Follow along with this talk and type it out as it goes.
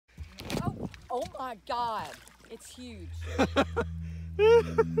Oh my God, it's huge.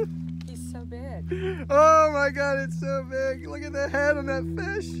 He's so big. Oh my God, it's so big. Look at the head on that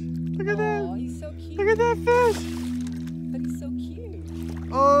fish. Look at that. Oh, he's so cute. Look at that fish. But he's so cute.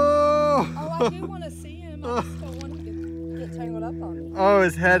 Oh. Oh, I do want to see him. I just don't want him to get tangled up on me. Oh,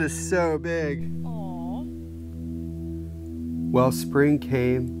 his head is so big. Aw. Well, spring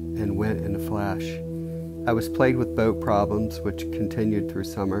came and went in a flash. I was plagued with boat problems, which continued through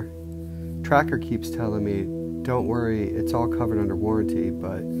summer. Tracker keeps telling me, don't worry, it's all covered under warranty,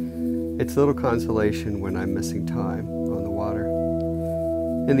 but it's little consolation when I'm missing time on the water.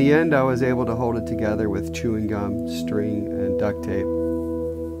 In the end, I was able to hold it together with chewing gum, string, and duct tape,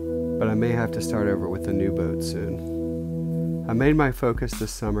 but I may have to start over with a new boat soon. I made my focus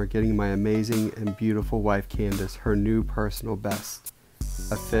this summer getting my amazing and beautiful wife Candace her new personal best,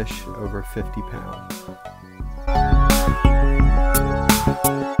 a fish over 50 pounds.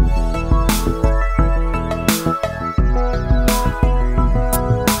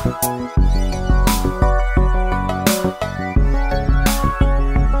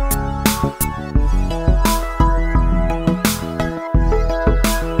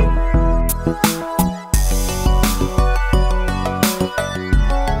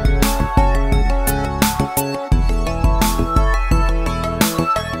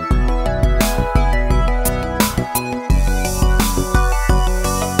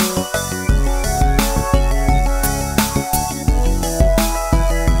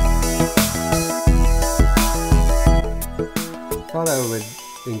 I thought I would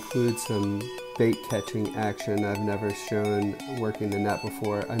include some bait catching action I've never shown working the net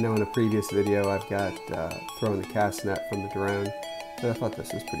before. I know in a previous video I've got throwing the cast net from the drone, but I thought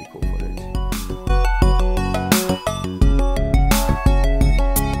this was pretty cool footage.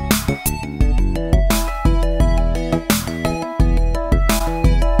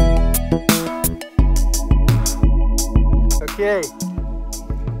 Okay,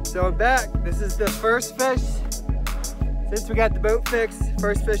 so I'm back. This is the first fish. Since we got the boat fixed,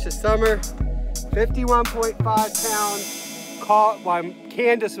 first fish of summer, 51.5 pounds caught while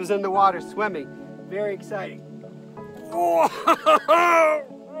Candace was in the water swimming. Very exciting. Whoa!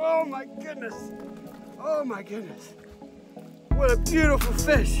 Oh my goodness. Oh my goodness. What a beautiful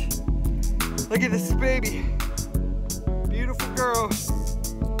fish. Look at this baby. Beautiful girl.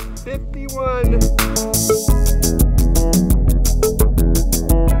 51.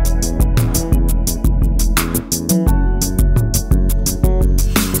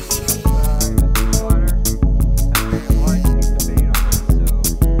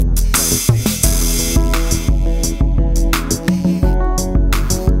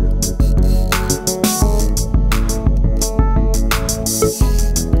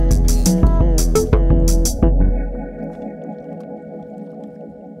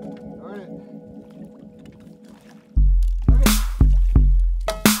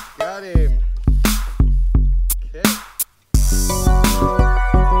 Got him. Okay.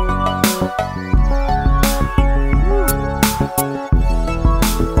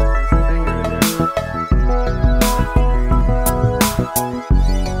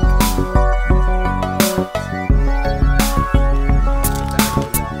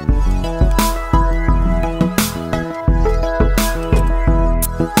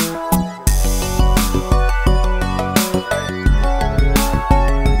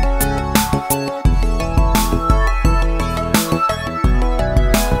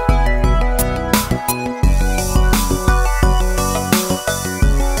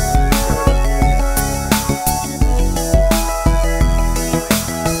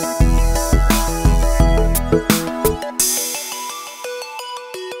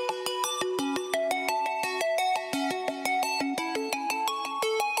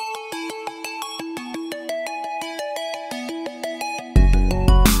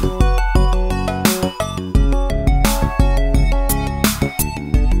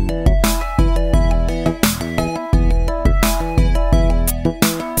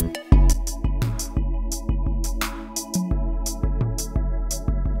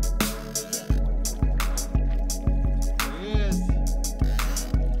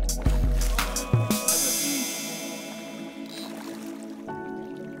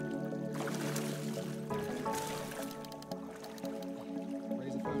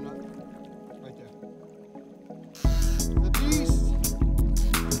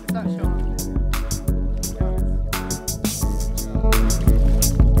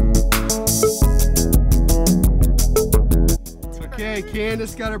 Okay,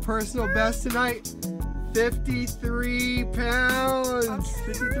 Candace got her personal best tonight. 53 pounds.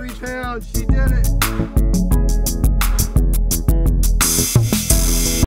 53 pounds. She did it.